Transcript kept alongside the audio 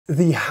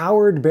The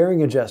Howard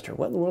bearing adjuster.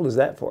 What in the world is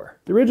that for?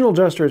 The original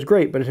adjuster is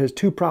great, but it has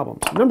two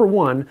problems. Number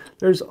one,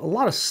 there's a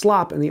lot of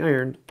slop in the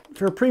iron.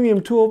 For a premium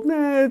tool,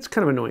 it's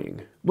kind of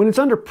annoying. When it's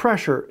under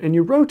pressure and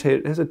you rotate it,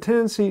 it has a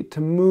tendency to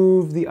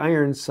move the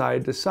iron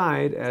side to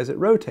side as it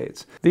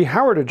rotates. The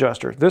Howard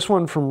adjuster, this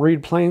one from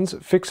Reed Planes,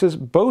 fixes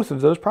both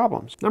of those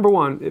problems. Number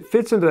one, it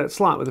fits into that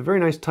slot with a very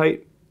nice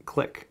tight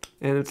click,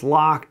 and it's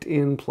locked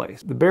in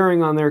place. The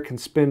bearing on there can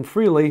spin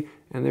freely,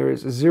 and there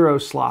is zero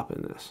slop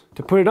in this.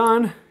 To put it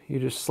on, you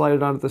just slide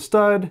it onto the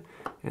stud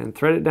and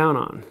thread it down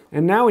on.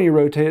 And now when you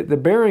rotate it, the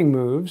bearing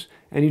moves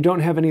and you don't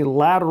have any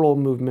lateral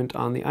movement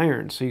on the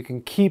iron, so you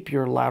can keep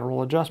your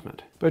lateral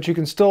adjustment. But you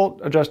can still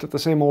adjust it the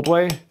same old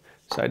way,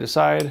 side to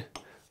side,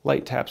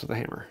 light taps with the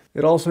hammer.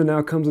 It also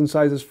now comes in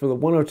sizes for the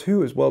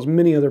 102 as well as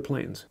many other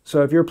planes.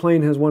 So if your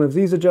plane has one of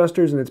these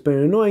adjusters and it's been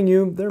annoying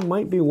you, there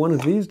might be one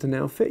of these to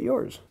now fit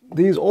yours.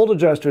 These old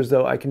adjusters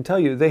though, I can tell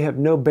you, they have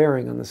no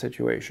bearing on the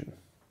situation.